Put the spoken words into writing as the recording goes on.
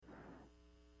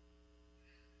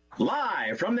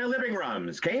Live from their living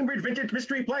rooms, Cambridge Vintage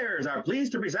Mystery Players are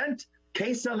pleased to present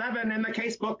Case 11 in the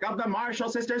casebook of the Marshall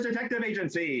Sisters Detective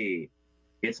Agency.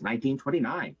 It's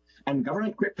 1929, and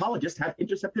government cryptologists have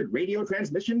intercepted radio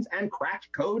transmissions and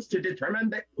cracked codes to determine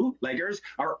that bootleggers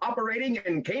are operating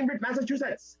in Cambridge,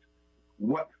 Massachusetts.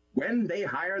 When they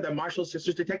hire the Marshall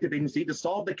Sisters Detective Agency to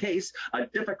solve the case, a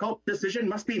difficult decision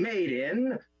must be made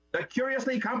in the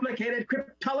curiously complicated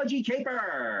cryptology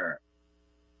caper.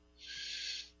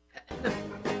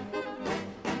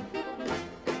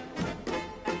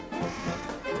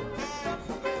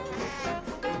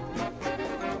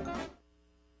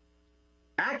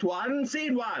 Act 1,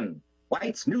 Scene 1,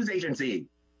 White's News Agency.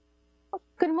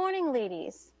 Good morning,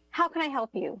 ladies. How can I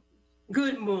help you?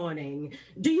 Good morning.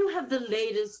 Do you have the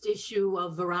latest issue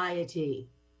of Variety?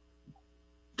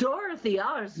 Dorothy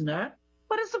Osner,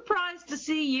 what a surprise to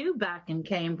see you back in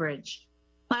Cambridge.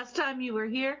 Last time you were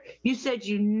here, you said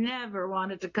you never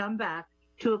wanted to come back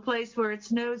to a place where it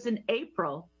snows in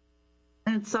April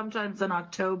and sometimes in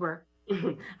October.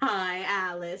 Hi,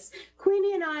 Alice.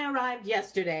 Queenie and I arrived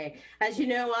yesterday. As you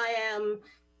know, I am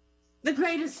the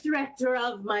greatest director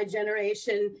of my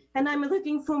generation, and I'm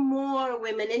looking for more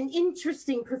women in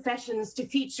interesting professions to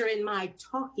feature in my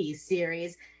Talkie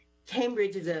series.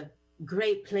 Cambridge is a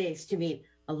great place to meet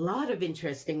a lot of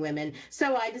interesting women,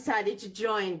 so I decided to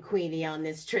join Queenie on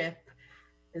this trip,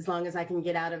 as long as I can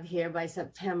get out of here by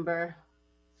September.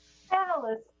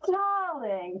 Alice,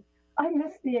 darling, I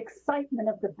miss the excitement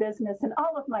of the business and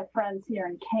all of my friends here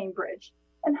in Cambridge.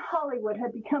 And Hollywood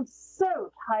had become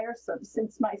so tiresome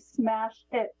since my smash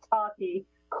hit talkie,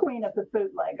 Queen of the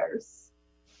Bootleggers.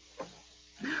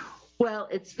 Well,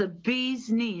 it's the bee's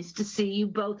knees to see you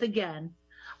both again.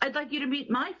 I'd like you to meet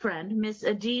my friend, Miss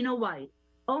Adina White,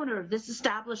 owner of this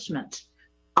establishment,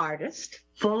 artist,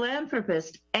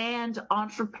 philanthropist, and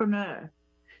entrepreneur.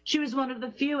 She was one of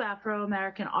the few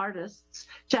Afro-American artists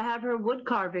to have her wood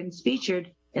carvings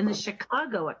featured in the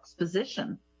Chicago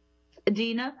Exposition.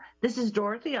 Adina, this is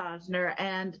Dorothy Osner,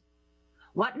 and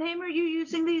what name are you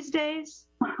using these days?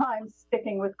 I'm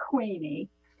sticking with Queenie.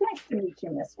 Nice to meet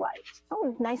you, Miss White.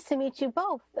 Oh, nice to meet you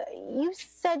both. You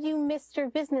said you missed your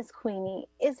business, Queenie.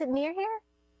 Is it near here?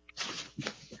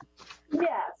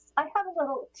 Yes, I have a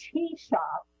little tea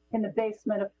shop in the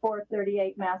basement of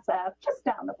 438 Mass Ave, just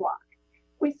down the block.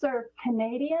 We serve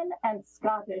Canadian and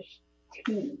Scottish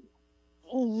tea.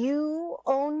 You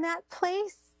own that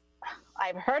place?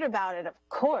 I've heard about it, of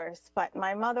course, but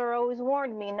my mother always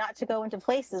warned me not to go into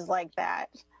places like that.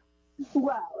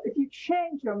 Well, if you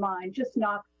change your mind, just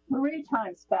knock 3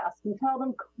 times fast and tell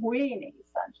them Queenie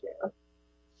sent you.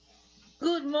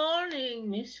 Good morning,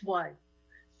 Miss White.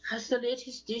 Has the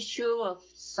latest issue of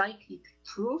Psychic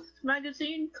Truth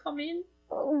magazine come in?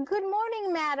 Good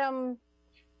morning, madam.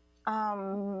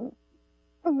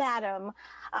 Madam,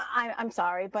 I'm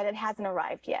sorry, but it hasn't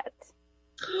arrived yet.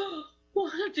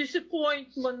 What a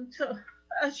disappointment.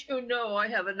 As you know, I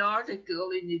have an article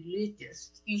in the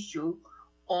latest issue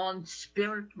on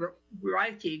spirit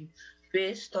writing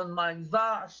based on my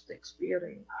vast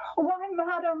experience. Why,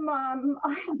 madam,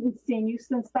 I haven't seen you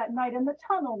since that night in the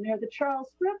tunnel near the Charles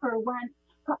River when,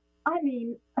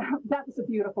 that was a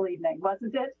beautiful evening,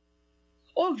 wasn't it?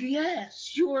 Oh,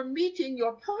 yes, you were meeting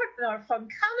your partner from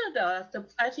Canada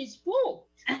at his boat.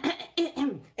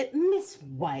 Miss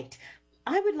White,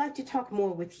 I would like to talk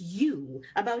more with you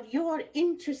about your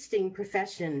interesting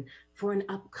profession for an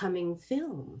upcoming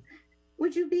film.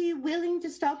 Would you be willing to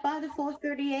stop by the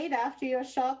 438 after your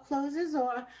shop closes,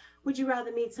 or would you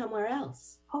rather meet somewhere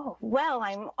else? Oh, well,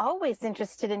 I'm always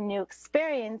interested in new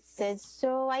experiences,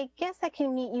 so I guess I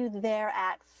can meet you there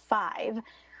at 5.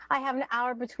 I have an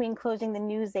hour between closing the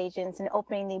news agents and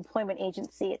opening the employment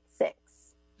agency at 6.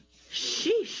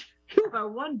 Sheesh, you are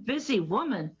one busy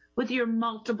woman with your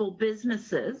multiple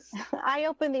businesses. I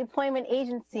open the employment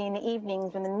agency in the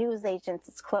evenings when the news agents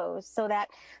is closed so that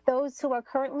those who are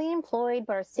currently employed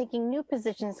but are seeking new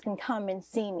positions can come and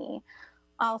see me.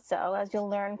 Also, as you'll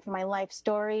learn from my life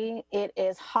story, it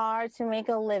is hard to make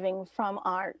a living from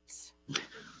art.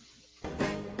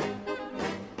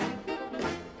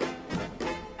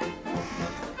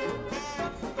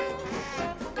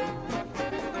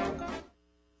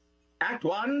 Act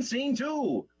 1, Scene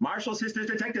 2, Marshall Sisters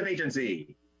Detective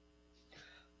Agency.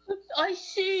 I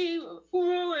see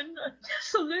ruin and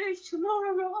desolation all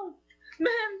around.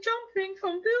 Men jumping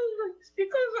from buildings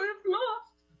because I've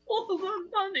lost all the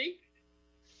money.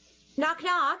 Knock,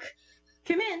 knock.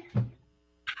 Come in.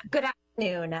 Good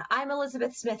afternoon. I'm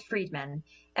Elizabeth Smith Friedman.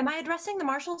 Am I addressing the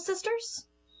Marshall sisters?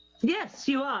 Yes,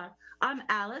 you are. I'm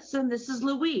Alice, and this is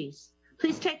Louise.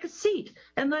 Please take a seat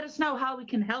and let us know how we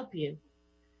can help you.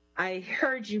 I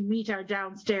heard you meet our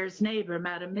downstairs neighbor,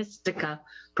 Madam Mystica,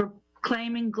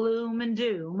 proclaiming gloom and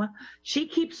doom. She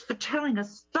keeps foretelling a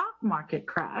stock market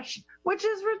crash, which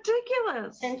is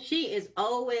ridiculous. And she is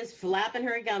always flapping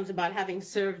her gums about having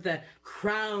served the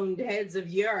crowned heads of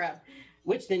Europe,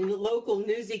 which the local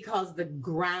newsie calls the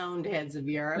ground heads of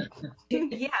Europe.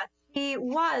 Yes, he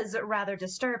was rather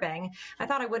disturbing. I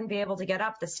thought I wouldn't be able to get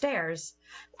up the stairs.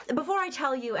 Before I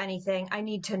tell you anything, I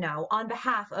need to know, on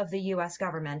behalf of the U.S.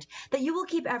 government, that you will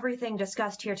keep everything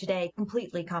discussed here today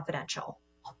completely confidential.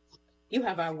 You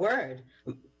have our word.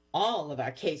 All of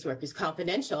our casework is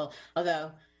confidential,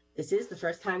 although this is the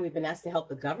first time we've been asked to help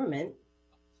the government.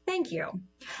 Thank you.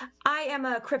 I am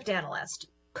a cryptanalyst,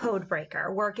 code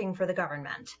breaker, working for the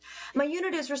government. My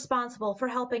unit is responsible for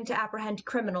helping to apprehend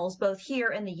criminals both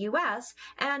here in the U.S.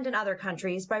 and in other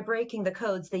countries by breaking the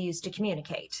codes they use to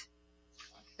communicate.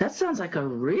 That sounds like a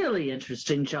really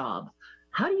interesting job.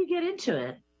 How do you get into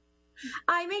it?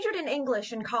 I majored in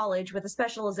English in college with a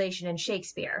specialization in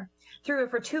Shakespeare. Through a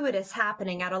fortuitous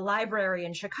happening at a library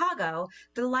in Chicago,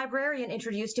 the librarian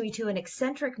introduced me to an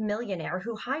eccentric millionaire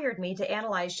who hired me to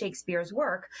analyze Shakespeare's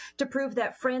work to prove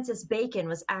that Francis Bacon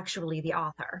was actually the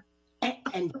author.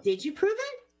 And did you prove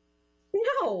it?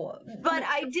 No, but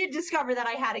I did discover that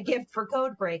I had a gift for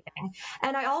code breaking.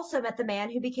 And I also met the man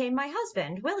who became my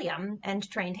husband, William, and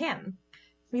trained him.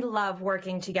 We love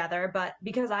working together, but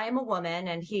because I am a woman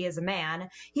and he is a man,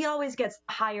 he always gets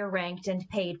higher ranked and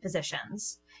paid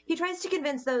positions. He tries to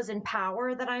convince those in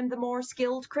power that I'm the more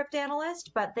skilled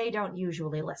cryptanalyst, but they don't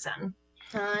usually listen.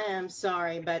 I am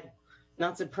sorry, but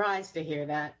not surprised to hear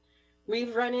that.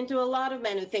 We've run into a lot of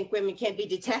men who think women can't be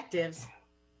detectives.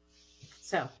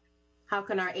 So, how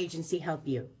can our agency help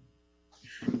you?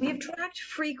 We have tracked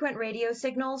frequent radio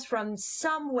signals from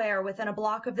somewhere within a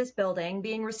block of this building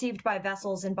being received by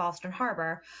vessels in Boston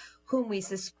Harbor, whom we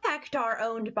suspect are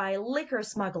owned by liquor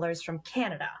smugglers from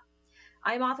Canada.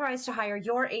 I am authorized to hire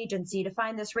your agency to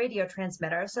find this radio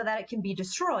transmitter so that it can be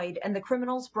destroyed and the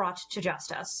criminals brought to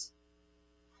justice.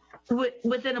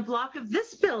 Within a block of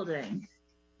this building?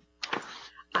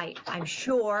 I'm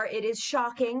sure it is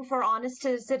shocking for honest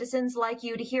citizens like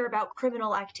you to hear about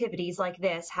criminal activities like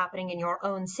this happening in your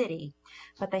own city,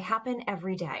 but they happen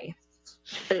every day.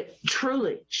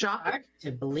 Truly shocking. Hard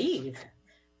to believe.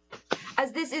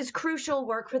 As this is crucial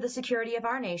work for the security of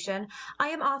our nation, I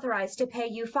am authorized to pay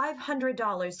you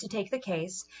 $500 to take the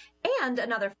case, and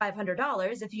another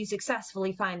 $500 if you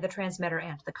successfully find the transmitter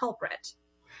and the culprit.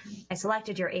 I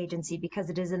selected your agency because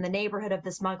it is in the neighborhood of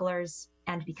the smugglers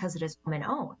and because it is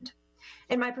woman-owned.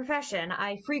 In my profession,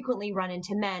 I frequently run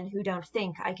into men who don't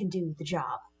think I can do the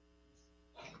job.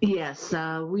 Yes,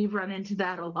 we've run into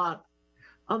that a lot.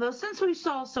 Although since we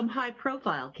solved some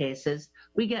high-profile cases,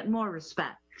 we get more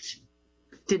respect.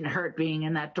 Didn't hurt being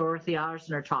in that Dorothy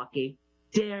Arzner talkie,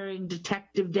 Daring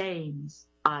Detective Dames,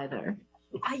 either.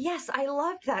 Yes, I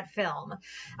loved that film.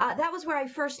 That was where I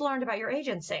first learned about your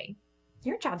agency.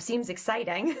 Your job seems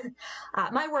exciting.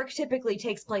 My work typically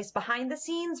takes place behind the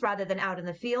scenes rather than out in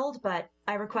the field, but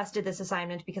I requested this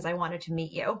assignment because I wanted to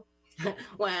meet you.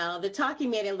 Well, the talkie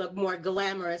made it look more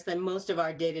glamorous than most of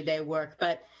our day-to-day work,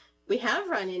 but we have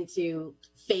run into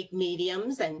fake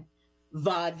mediums and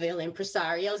vaudeville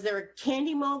impresarios. There are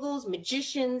candy moguls,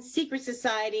 magicians, secret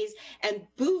societies, and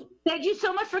Thank you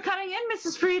so much for coming in,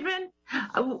 Mrs. Friedman.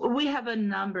 We have a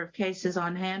number of cases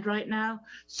on hand right now,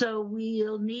 so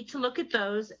we'll need to look at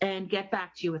those and get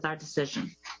back to you with our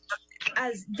decision.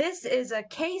 As this is a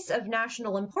case of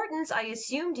national importance, I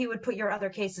assumed you would put your other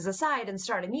cases aside and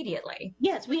start immediately.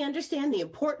 Yes, we understand the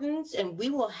importance, and we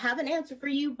will have an answer for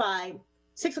you by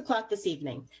 6 o'clock this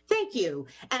evening. Thank you,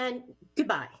 and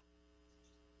goodbye.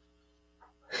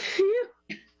 Phew.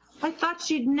 I thought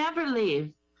she'd never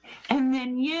leave. And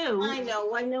then you. I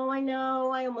know.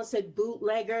 I almost said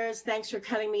bootleggers. Thanks for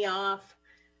cutting me off.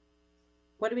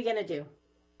 What are we going to do?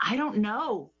 I don't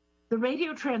know. The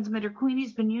radio transmitter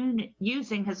Queenie's been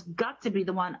using has got to be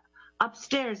the one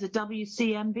upstairs at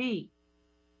WCMB.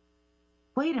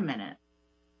 Wait a minute.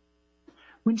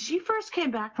 When she first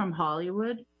came back from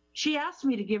Hollywood, she asked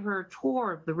me to give her a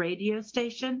tour of the radio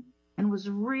station and was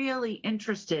really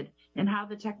interested in how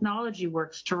the technology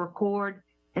works to record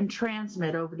and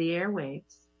transmit over the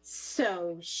airwaves.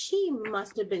 So she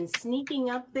must have been sneaking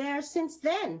up there since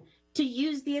then to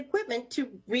use the equipment to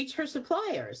reach her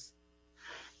suppliers.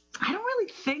 I don't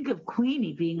really think of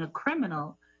Queenie being a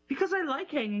criminal because I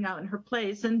like hanging out in her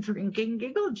place and drinking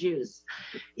giggle juice,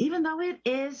 even though it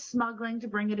is smuggling to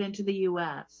bring it into the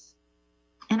U.S.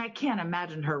 And I can't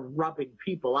imagine her rubbing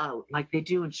people out like they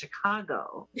do in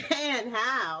Chicago. And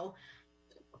how?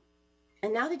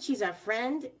 And now that she's our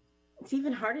friend, it's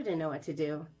even harder to know what to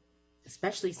do.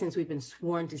 especially since we've been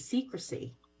sworn to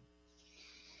secrecy.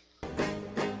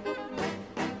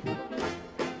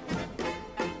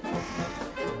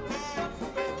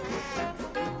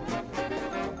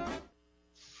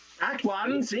 Act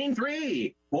 1, Scene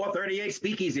 3, 438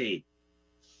 Speakeasy.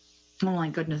 Oh my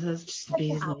goodness, that's just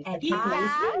busy.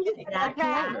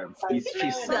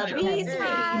 She's such a bees pig.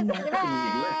 has Let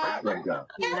that one go.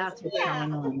 That's what's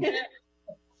going on.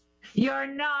 You're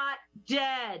not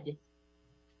dead.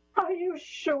 Are you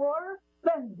sure?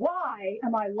 Then why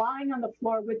am I lying on the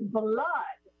floor with blood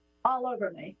all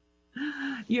over me?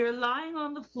 You're lying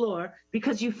on the floor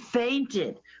because you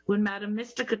fainted when Madam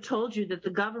Mystica told you that the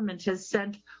government has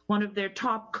sent one of their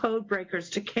top code breakers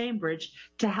to Cambridge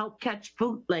to help catch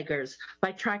bootleggers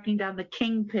by tracking down the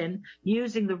kingpin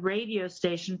using the radio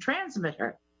station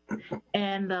transmitter.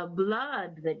 And the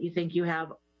blood that you think you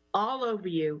have all over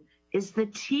you is the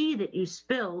tea that you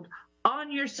spilled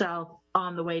on yourself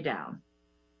on the way down.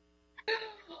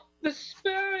 The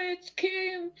spirits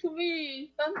came to me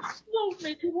and told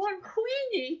me to warn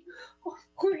Queenie of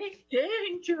great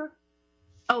danger.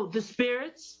 Oh, the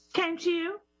spirits came to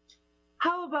you?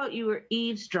 How about you were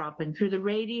eavesdropping through the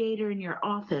radiator in your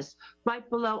office right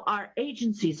below our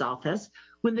agency's office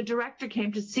when the director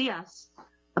came to see us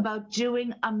about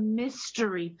doing a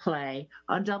mystery play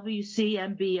on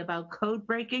WCMB about code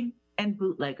breaking and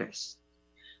bootleggers?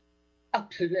 A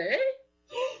play?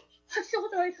 I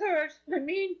thought I heard.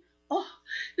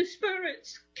 The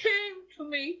spirits came to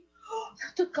me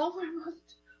that the government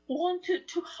wanted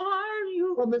to hire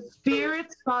you. Well, the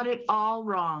spirits got it all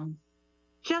wrong.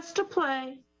 Just a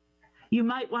play. You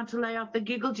might want to lay off the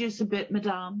giggle juice a bit,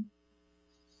 madame.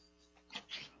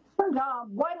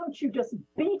 Madame, why don't you just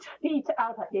beat feet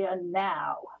out of here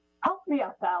now? Help me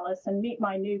up, Alice, and meet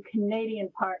my new Canadian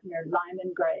partner,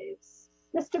 Lyman Graves.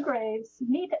 Mr. Graves,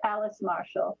 meet Alice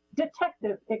Marshall,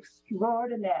 detective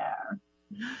extraordinaire.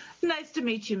 Nice to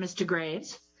meet you, Mr.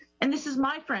 Graves. And this is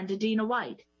my friend, Adina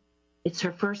White. It's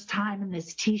her first time in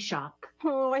this tea shop.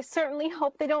 Oh, I certainly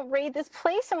hope they don't raid this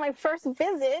place on my first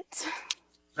visit.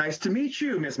 Nice to meet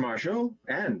you, Miss Marshall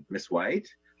and Miss White.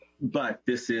 But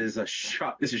this is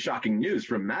shocking news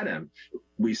from Madame.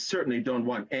 We certainly don't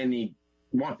want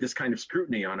this kind of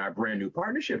scrutiny on our brand new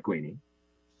partnership, Queenie.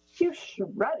 You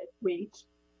shredded wheat.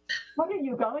 What are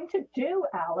you going to do,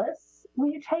 Alice? Will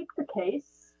you take the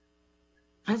case?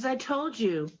 As I told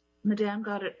you, Madame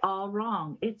got it all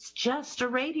wrong. It's just a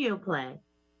radio play.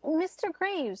 Mr.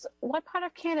 Graves, what part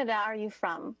of Canada are you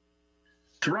from?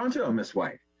 Toronto, Miss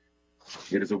White.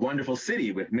 It is a wonderful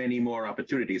city with many more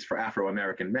opportunities for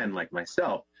Afro-American men like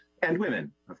myself, and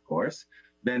women, of course,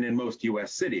 than in most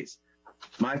U.S. cities.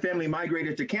 My family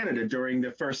migrated to Canada during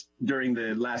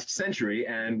the last century,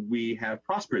 and we have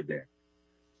prospered there.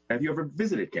 Have you ever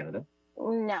visited Canada?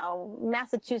 No,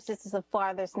 Massachusetts is the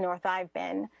farthest north I've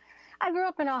been. I grew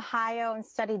up in Ohio and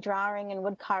studied drawing and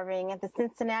wood carving at the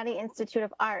Cincinnati Institute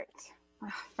of Art.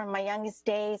 From my youngest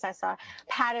days, I saw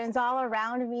patterns all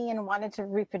around me and wanted to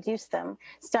reproduce them,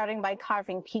 starting by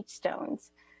carving peach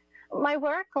stones. My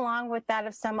work, along with that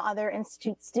of some other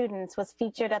institute students, was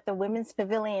featured at the Women's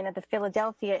Pavilion at the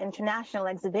Philadelphia International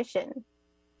Exhibition.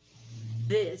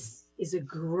 This is a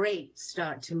great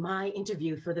start to my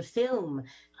interview for the film.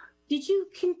 Did you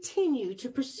continue to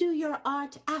pursue your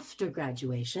art after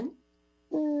graduation?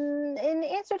 In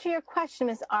answer to your question,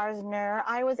 Ms. Arzner,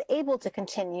 I was able to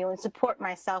continue and support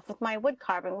myself with my wood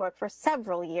carving work for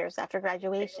several years after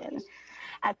graduation.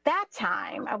 At that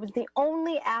time, I was the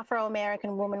only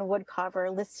Afro-American woman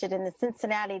woodcarver listed in the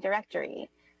Cincinnati directory.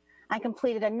 I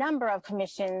completed a number of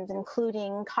commissions,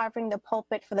 including carving the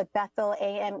pulpit for the Bethel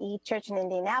AME Church in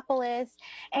Indianapolis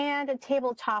and a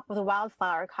tabletop with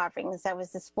wildflower carvings that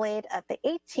was displayed at the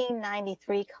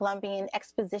 1893 Columbian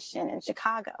Exposition in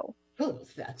Chicago. Oh,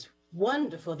 that's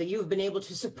wonderful that you've been able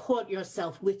to support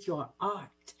yourself with your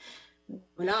art.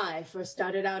 When I first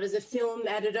started out as a film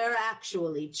editor,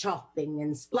 actually chopping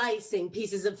and splicing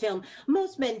pieces of film,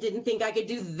 most men didn't think I could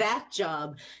do that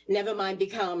job, never mind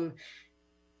become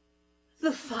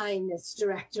the finest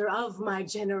director of my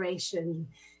generation.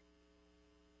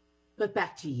 But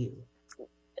back to you.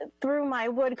 Through my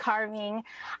wood carving,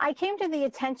 I came to the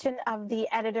attention of the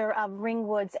editor of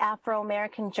Ringwood's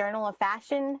Afro-American Journal of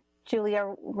Fashion,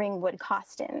 Julia Ringwood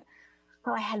Costin.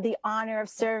 I had the honor of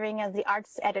serving as the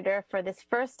arts editor for this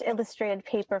first illustrated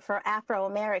paper for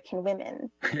Afro-American women.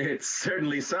 It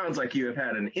certainly sounds like you have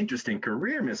had an interesting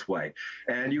career, Miss White,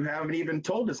 and you haven't even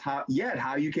told us how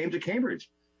you came to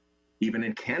Cambridge. Even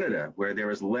in Canada, where there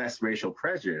is less racial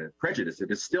prejudice,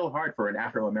 it is still hard for an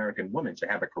Afro-American woman to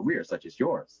have a career such as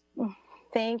yours.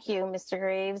 Thank you, Mr.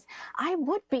 Graves. I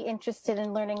would be interested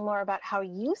in learning more about how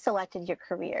you selected your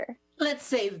career. Let's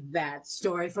save that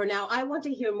story for now. I want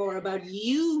to hear more about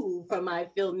you for my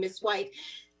film, Miss White.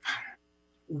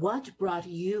 What brought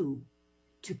you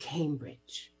to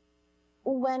Cambridge?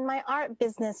 When my art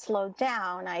business slowed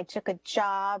down, I took a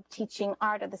job teaching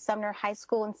art at the Sumner High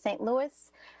School in St.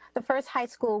 Louis, the first high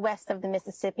school west of the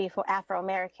Mississippi for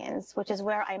Afro-Americans, which is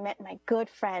where I met my good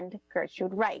friend,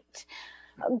 Gertrude Wright.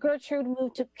 Gertrude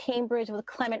moved to Cambridge with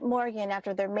Clement Morgan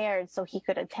after their marriage so he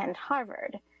could attend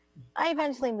Harvard. I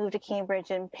eventually moved to Cambridge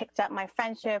and picked up my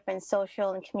friendship and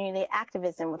social and community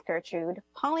activism with Gertrude,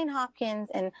 Pauline Hopkins,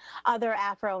 and other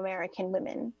Afro-American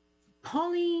women.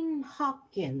 Pauline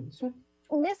Hopkins.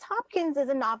 Miss Hopkins is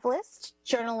a novelist,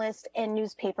 journalist, and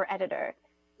newspaper editor.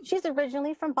 She's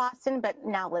originally from Boston, but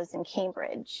now lives in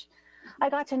Cambridge. I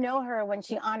got to know her when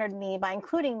she honored me by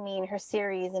including me in her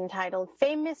series entitled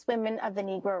Famous Women of the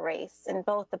Negro Race in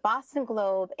both the Boston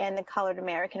Globe and the Colored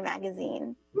American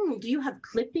magazine. Do you have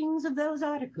clippings of those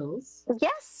articles?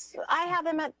 Yes, I have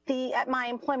them at my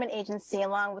employment agency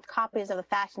along with copies of the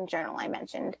fashion journal I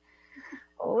mentioned.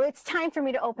 Oh, it's time for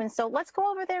me to open, so let's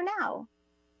go over there now.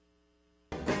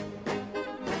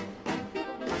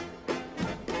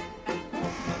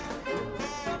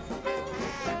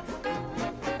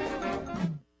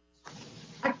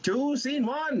 Act 2, Scene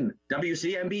 1,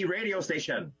 WCMB radio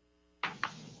station.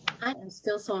 I am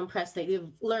still so impressed that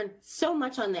you've learned so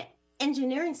much on the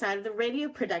engineering side of the radio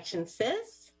production,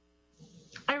 sis.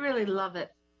 I really love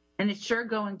it. And it's sure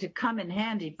going to come in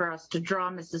handy for us to draw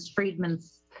Mrs.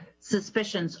 Friedman's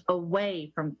suspicions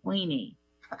away from Queenie.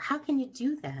 How can you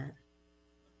do that?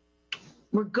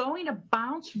 We're going to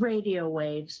bounce radio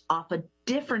waves off a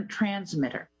different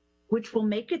transmitter, which will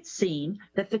make it seem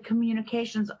that the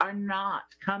communications are not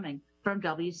coming from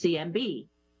WCMB.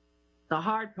 The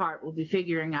hard part will be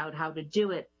figuring out how to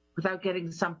do it without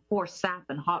getting some poor sap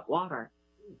in hot water.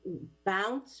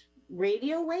 Bounce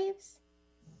radio waves?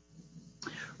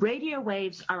 Radio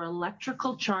waves are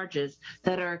electrical charges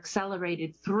that are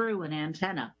accelerated through an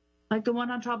antenna, like the one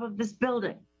on top of this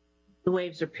building. The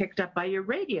waves are picked up by your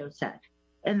radio set,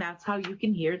 and that's how you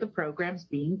can hear the programs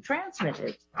being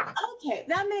transmitted. Okay,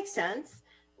 that makes sense,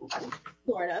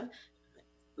 sort of.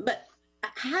 But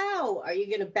how are you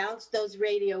going to bounce those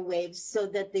radio waves so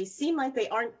that they seem like they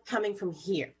aren't coming from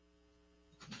here?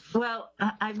 Well,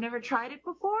 I've never tried it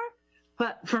before,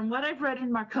 but from what I've read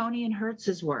in Marconi and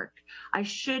Hertz's work, I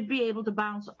should be able to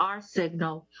bounce our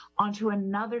signal onto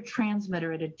another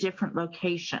transmitter at a different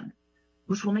location,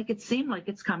 which will make it seem like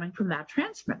it's coming from that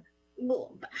transmitter.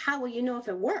 Well, how will you know if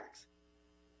it works?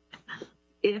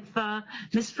 If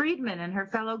Miss Friedman and her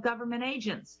fellow government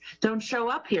agents don't show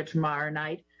up here tomorrow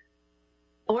night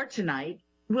or tonight,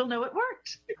 we'll know it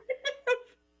worked.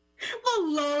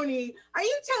 Baloney. Are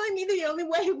you telling me the only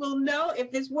way we'll know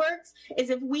if this works is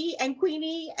if we and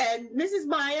Queenie and Mrs.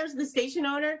 Myers, the station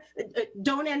owner,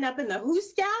 don't end up in the Who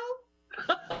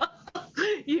Scout?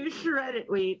 You shred it,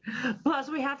 Wheat. Plus,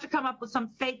 we have to come up with some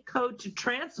fake code to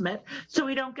transmit so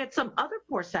we don't get some other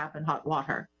poor sap in hot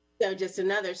water. So just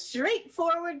another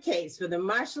straightforward case for the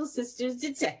Marshall Sisters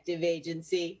Detective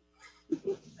Agency.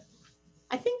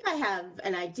 I think I have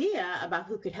an idea about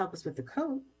who could help us with the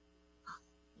code.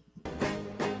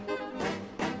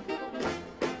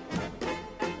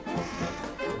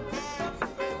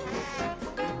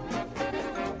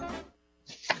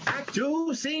 Act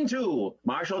 2, Scene 2,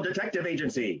 Marshall Detective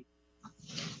Agency.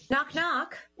 Knock,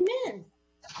 knock. Come in.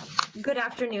 Good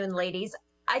afternoon, ladies.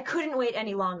 I couldn't wait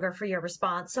any longer for your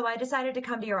response, so I decided to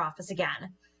come to your office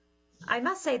again. I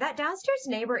must say, that downstairs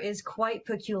neighbor is quite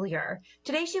peculiar.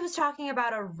 Today she was talking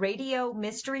about a radio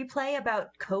mystery play about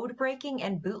code breaking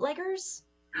and bootleggers.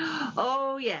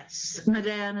 Oh, yes.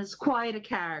 Madame is quite a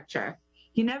character.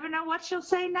 You never know what she'll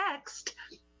say next.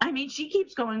 I mean, she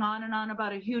keeps going on and on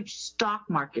about a huge stock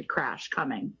market crash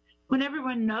coming, when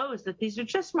everyone knows that these are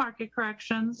just market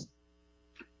corrections.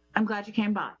 I'm glad you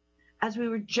came by, as we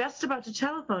were just about to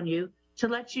telephone you to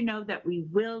let you know that we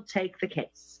will take the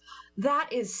case. That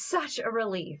is such a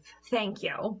relief. Thank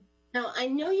you. Now, I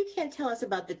know you can't tell us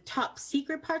about the top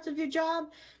secret parts of your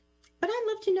job, but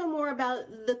I'd love to know more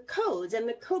about the codes and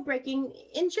the code breaking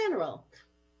in general.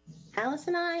 Alice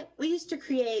and I, we used to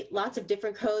create lots of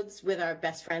different codes with our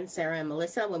best friends, Sarah and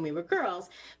Melissa, when we were girls,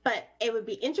 but it would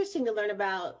be interesting to learn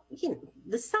about,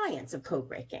 the science of code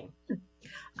breaking.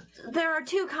 There are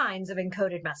two kinds of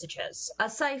encoded messages: a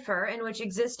cipher, in which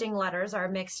existing letters are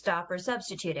mixed up or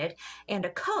substituted, and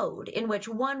a code, in which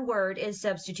one word is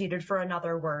substituted for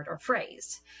another word or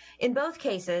phrase. In both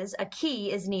cases, a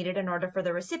key is needed in order for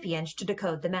the recipient to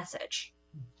decode the message.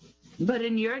 But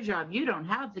in your job, you don't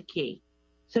have the key.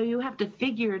 so you have to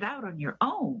figure it out on your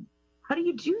own. How do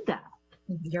you do that?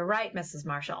 You're right, Mrs.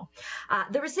 Marshall.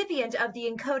 The recipient of the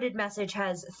encoded message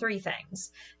has three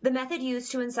things: the method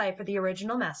used to encipher the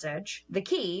original message, the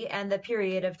key, and the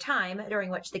period of time during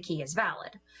which the key is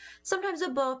valid. Sometimes a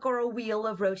book or a wheel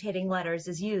of rotating letters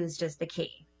is used as the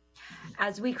key.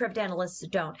 As we cryptanalysts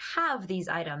don't have these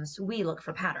items, we look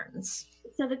for patterns.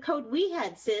 So the code we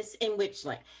had, sis, in which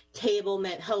like table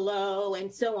meant hello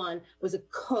and so on, was a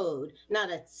code, not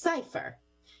a cipher.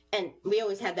 And we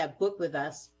always had that book with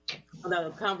us, although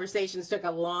the conversations took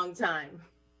a long time.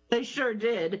 They sure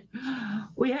did.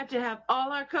 We had to have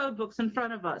all our code books in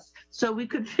front of us so we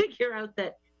could figure out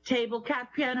that table, cat,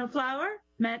 piano, flower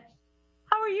meant,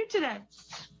 how are you today?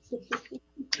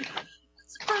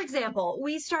 For example,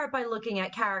 we start by looking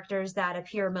at characters that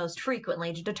appear most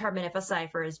frequently to determine if a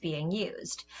cipher is being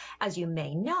used. As you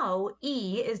may know,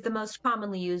 E is the most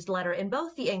commonly used letter in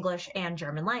both the English and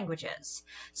German languages.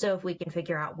 So if we can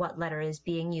figure out what letter is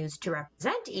being used to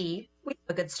represent E, we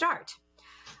have a good start.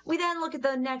 We then look at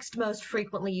the next most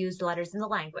frequently used letters in the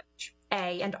language: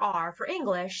 A and R for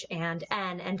English, and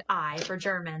N and I for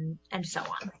German, and so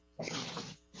on.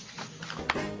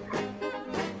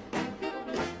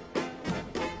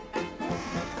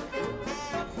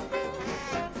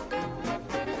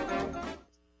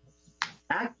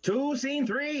 Act 2, Scene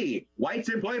 3, White's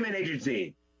Employment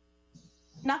Agency.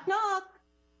 Knock, knock.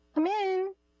 Come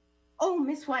in. Oh,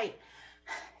 Miss White,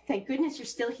 thank goodness you're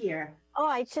still here. Oh,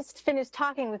 I just finished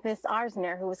talking with Miss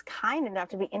Arzner, who was kind enough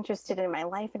to be interested in my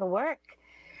life and work.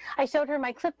 I showed her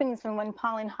my clippings from when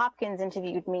Pauline Hopkins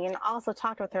interviewed me and also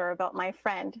talked with her about my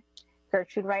friend,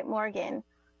 Gertrude Wright Morgan.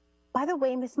 By the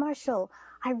way, Miss Marshall,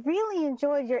 I really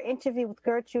enjoyed your interview with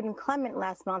Gertrude and Clement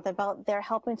last month about their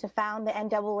helping to found the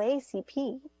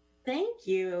NAACP. Thank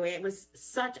you. It was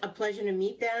such a pleasure to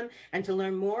meet them and to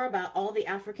learn more about all the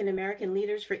African American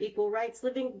leaders for equal rights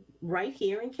living right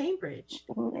here in Cambridge.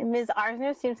 Ms.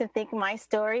 Arzner seems to think my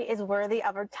story is worthy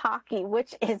of her talkie,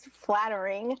 which is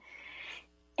flattering.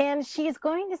 And she is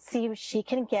going to see if she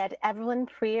can get Evelyn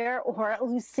Prier or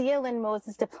Lucia Lynn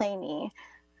Moses to play me.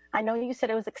 I know you said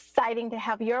it was exciting to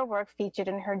have your work featured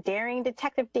in her Daring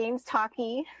Detective Dames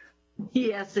talkie.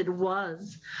 Yes, it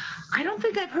was. I don't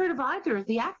think I've heard of either of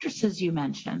the actresses you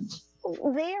mentioned.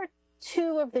 They are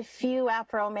two of the few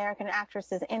Afro-American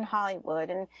actresses in Hollywood,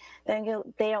 and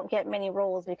they don't get many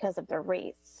roles because of their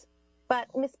race. But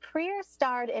Miss Prier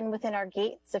starred in Within Our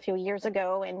Gates a few years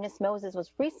ago, and Miss Moses was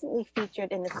recently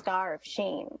featured in The Star of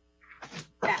Shame.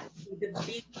 Yeah, the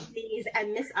BBCs,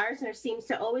 and Miss Arzner seems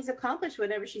to always accomplish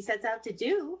whatever she sets out to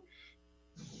do.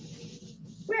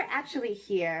 We're actually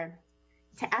here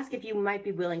to ask if you might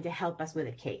be willing to help us with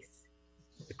a case.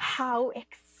 How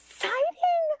exciting!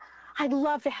 I'd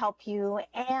love to help you,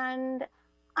 and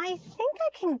I think I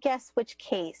can guess which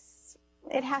case.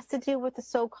 It has to do with the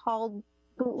so-called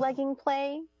bootlegging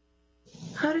play.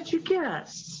 How did you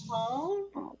guess?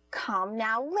 Oh, come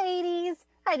now, ladies.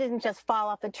 I didn't just fall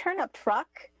off the turnip truck.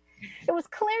 It was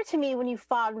clear to me when you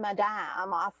fobbed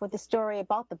Madame off with the story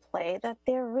about the play that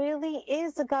there really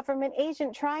is a government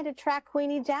agent trying to track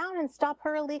Queenie down and stop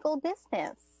her illegal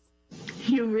business.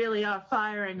 You really are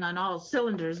firing on all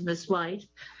cylinders, Miss White.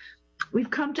 We've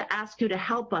come to ask you to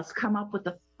help us come up with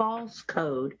a false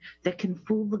code that can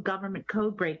fool the government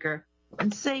codebreaker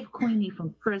and save Queenie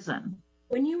from prison.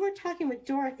 When you were talking with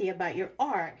Dorothy about your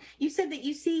art, you said that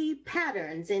you see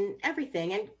patterns in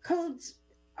everything, and codes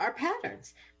are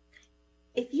patterns.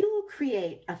 If you will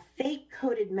create a fake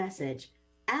coded message,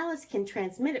 Alice can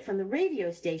transmit it from the radio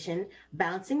station,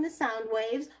 bouncing the sound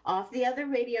waves off the other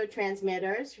radio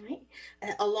transmitters, right,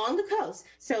 along the coast,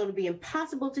 so it'll be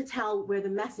impossible to tell where the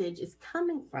message is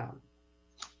coming from.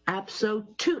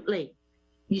 Absolutely.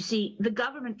 You see, the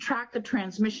government tracked the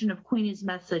transmission of Queenie's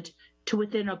message to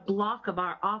within a block of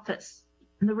our office.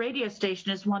 And the radio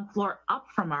station is one floor up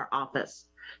from our office.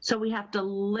 So we have to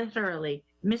literally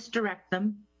misdirect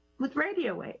them with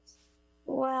radio waves.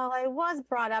 Well, I was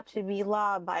brought up to be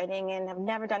law-abiding and have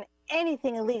never done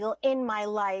anything illegal in my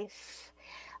life.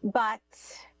 But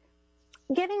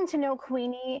getting to know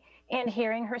Queenie and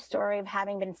hearing her story of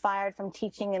having been fired from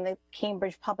teaching in the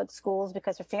Cambridge public schools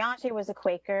because her fiancé was a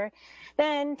Quaker,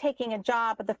 then taking a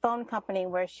job at the phone company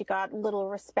where she got little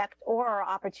respect or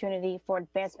opportunity for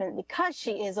advancement because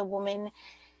she is a woman,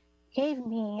 gave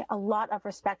me a lot of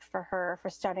respect for her for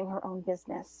starting her own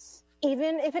business.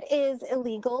 Even if it is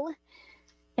illegal,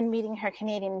 and meeting her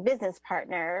Canadian business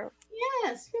partner.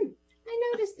 Yes,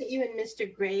 I noticed that you and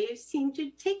Mr. Graves seemed to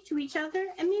take to each other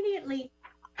immediately.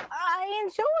 I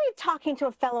enjoyed talking to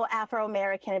a fellow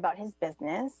Afro-American about his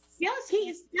business. Yes, he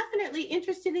is definitely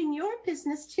interested in your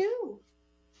business too.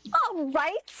 All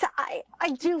right.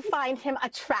 I do find him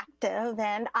attractive,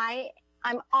 and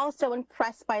I'm also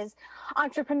impressed by his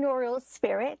entrepreneurial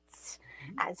spirit.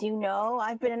 As you know,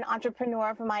 I've been an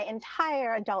entrepreneur for my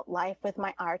entire adult life with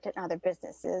my art and other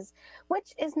businesses,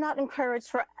 which is not encouraged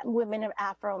for women of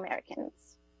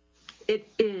Afro-Americans. It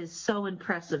is so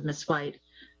impressive, Miss White.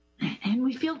 And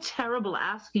we feel terrible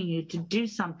asking you to do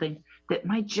something that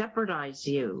might jeopardize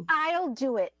you. I'll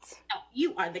do it. Oh,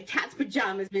 you are the cat's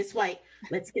pajamas, Miss White.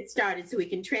 Let's get started so we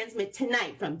can transmit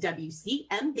tonight from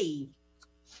WCMB.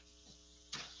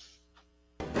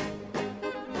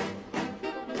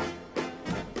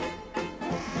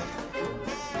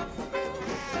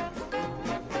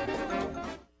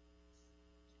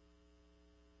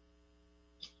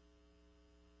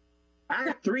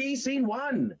 Act 3, Scene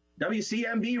 1,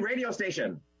 WCMB radio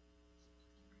station.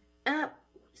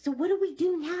 So what do we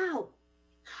do now?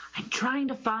 I'm trying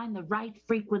to find the right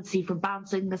frequency for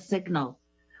bouncing the signal.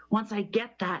 Once I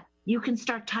get that, you can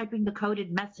start typing the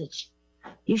coded message.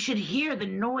 You should hear the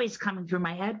noise coming through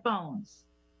my headphones.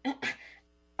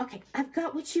 Okay, I've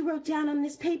got what she wrote down on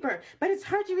this paper, but it's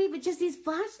hard to read with just these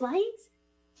flashlights.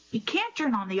 You can't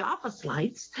turn on the office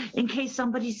lights in case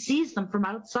somebody sees them from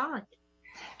outside.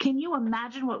 Can you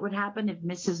imagine what would happen if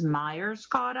Mrs. Myers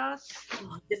caught us?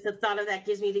 Oh, just the thought of that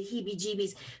gives me the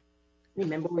heebie-jeebies.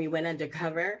 Remember when we went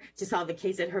undercover to solve a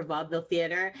case at her vaudeville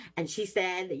theater, and she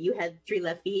said that you had 3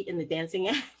 left feet in the dancing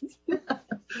act?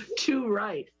 Too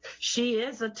right. She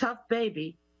is a tough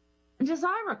baby. And as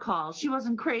I recall, she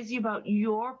wasn't crazy about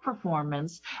your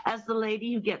performance as the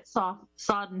lady who gets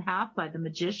sawed in half by the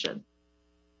magician.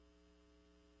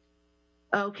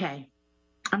 Okay,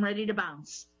 I'm ready to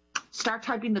bounce. Start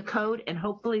typing the code, and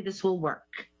hopefully this will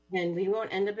work. And we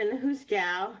won't end up in the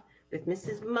hoosgow with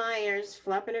Mrs. Myers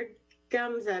flopping her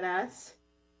gums at us.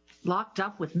 Locked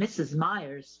up with Mrs.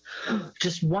 Myers.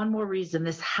 Just one more reason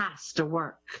this has to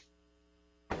work.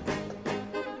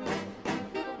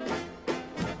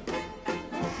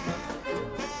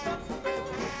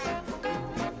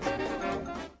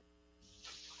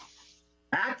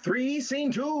 Act 3,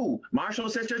 Scene 2, Marshall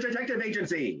Sisters Detective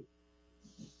Agency.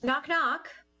 Knock, knock.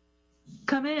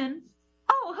 Come in.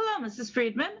 Oh, hello, Mrs.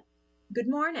 Friedman. Good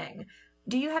morning.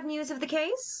 Do you have news of the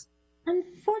case?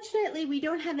 Unfortunately, we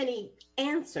don't have any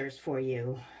answers for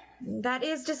you. That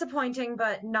is disappointing,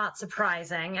 but not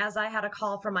surprising, as I had a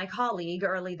call from my colleague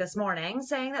early this morning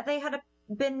saying that they had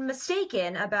been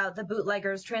mistaken about the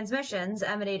bootleggers' transmissions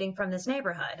emanating from this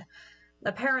neighborhood.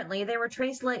 Apparently, they were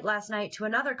traced late last night to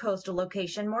another coastal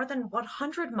location more than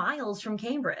 100 miles from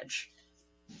Cambridge.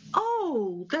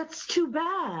 Oh, that's too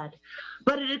bad.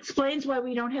 But it explains why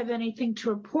we don't have anything to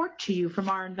report to you from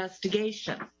our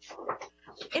investigation.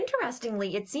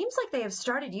 Interestingly, it seems like they have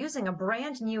started using a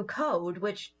brand new code,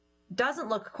 which doesn't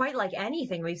look quite like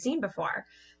anything we've seen before.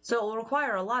 So it will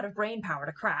require a lot of brain power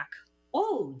to crack.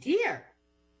 Oh, dear.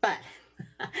 But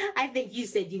I think you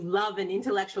said you love an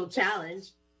intellectual challenge.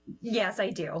 Yes,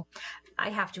 I do. I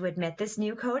have to admit, this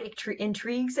new code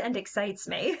intrigues and excites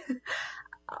me.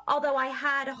 Although I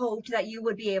had hoped that you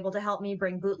would be able to help me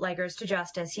bring bootleggers to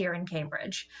justice here in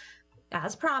Cambridge.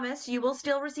 As promised, you will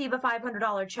still receive a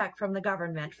 $500 check from the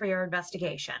government for your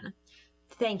investigation.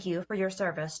 Thank you for your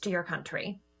service to your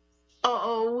country.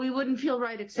 Oh, we wouldn't feel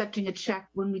right accepting a check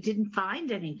when we didn't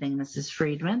find anything, Mrs.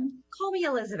 Friedman. Call me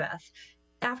Elizabeth.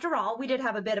 After all, we did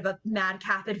have a bit of a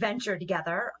madcap adventure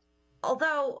together.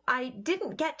 Although I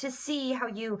didn't get to see how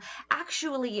you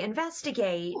actually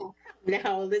investigate.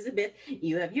 Now, Elizabeth,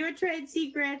 you have your trade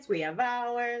secrets, we have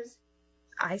ours.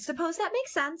 I suppose that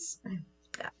makes sense.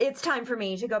 It's time for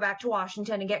me to go back to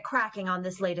Washington and get cracking on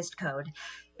this latest code.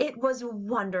 It was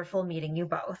wonderful meeting you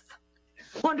both.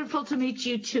 Wonderful to meet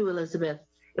you too, Elizabeth.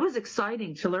 It was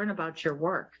exciting to learn about your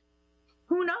work.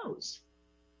 Who knows?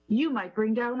 You might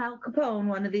bring down Al Capone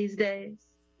one of these days.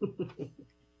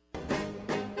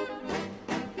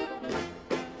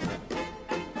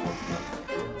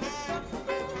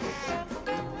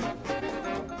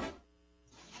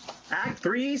 Act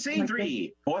 3, Scene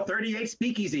 3, 438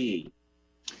 Speakeasy.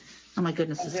 Oh my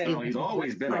goodness, this Oh, he's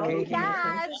always been a Oh, cake.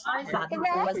 Dad. I thought that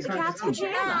was the cat's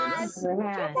pajamas.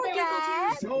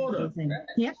 Soda.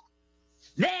 Yep.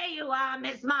 There you are,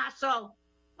 Miss Marshall.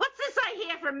 What's this I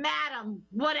hear from Madam,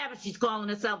 whatever she's calling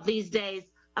herself these days,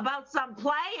 about some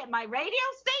play at my radio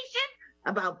station?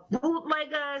 About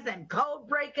bootleggers and code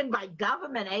breaking by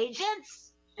government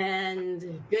agents?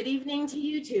 And good evening to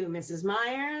you too, Mrs.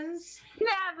 Myers.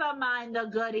 Never mind the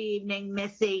good evening,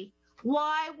 Missy.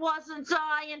 Why wasn't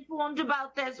I informed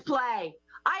about this play?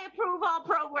 I approve all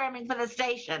programming for the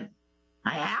station.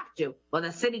 I have to, or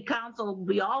the city council will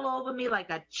be all over me like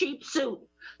a cheap suit,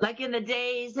 like in the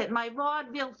days at my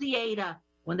vaudeville theater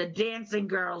when the dancing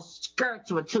girls'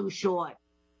 skirts were too short.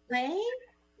 Play?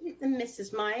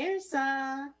 Mrs. Myers,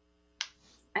 I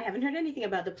haven't heard anything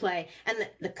about the play. And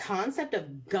the concept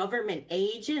of government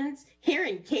agents here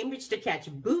in Cambridge to catch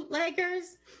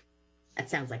bootleggers? That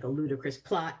sounds like a ludicrous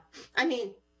plot. I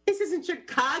mean, this isn't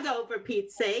Chicago, for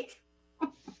Pete's sake.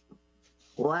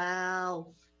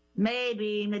 Well,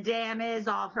 maybe Madame is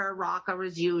off her rocker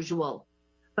as usual,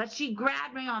 but she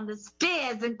grabbed me on the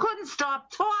stairs and couldn't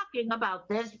stop talking about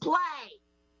this play.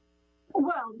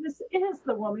 Well, this is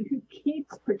the woman who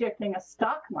keeps predicting a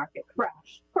stock market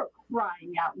crash, for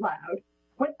crying out loud,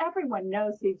 when everyone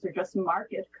knows these are just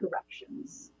market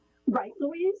corrections. Right,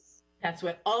 Louise? That's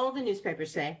what all the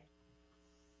newspapers say.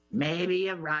 Maybe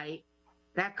you're right.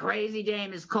 That crazy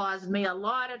dame has caused me a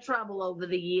lot of trouble over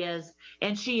the years,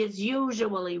 and she is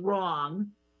usually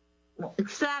wrong.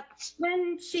 Except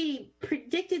when she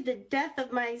predicted the death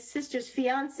of my sister's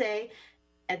fiancé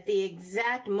at the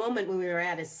exact moment when we were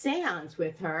at a seance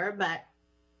with her, but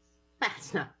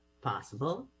that's not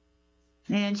possible.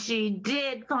 And she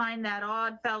did find that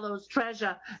odd fellow's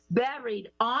treasure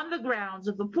buried on the grounds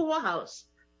of the poorhouse.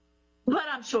 But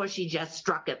I'm sure she just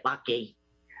struck it lucky.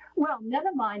 Well,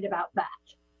 never mind about that.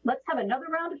 Let's have another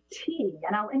round of tea,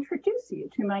 and I'll introduce you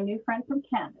to my new friend from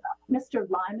Canada, Mr.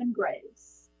 Lyman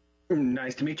Graves.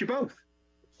 Nice to meet you both.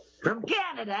 From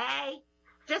Canada, eh?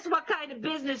 Just what kind of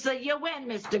business are you in,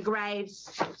 Mr.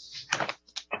 Graves?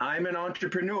 I'm an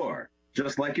entrepreneur,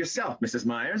 just like yourself, Mrs.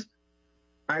 Myers.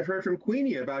 I've heard from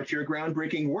Queenie about your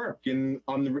groundbreaking work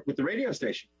with the radio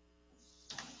station.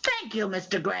 Thank you,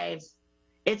 Mr. Graves.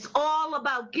 It's all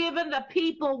about giving the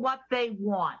people what they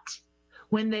want.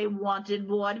 When they wanted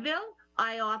vaudeville,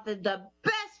 I authored the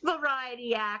best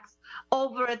variety acts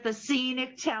over at the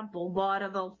Scenic Temple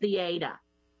Vaudeville Theater.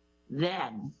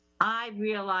 Then I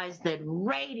realized that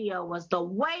radio was the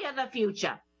way of the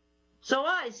future. So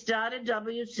I started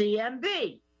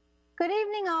WCMB. Good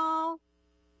evening, all.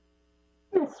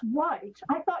 Miss White,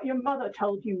 I thought your mother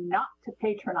told you not to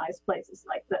patronize places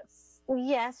like this.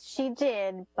 Yes, she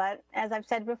did, but as I've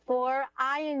said before,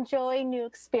 I enjoy new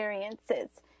experiences.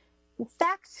 In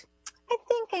fact, I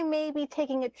think I may be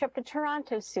taking a trip to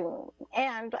Toronto soon,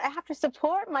 and I have to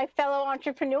support my fellow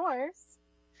entrepreneurs.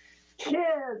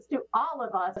 Cheers to all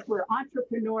of us. We're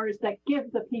entrepreneurs that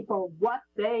give the people what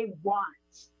they want.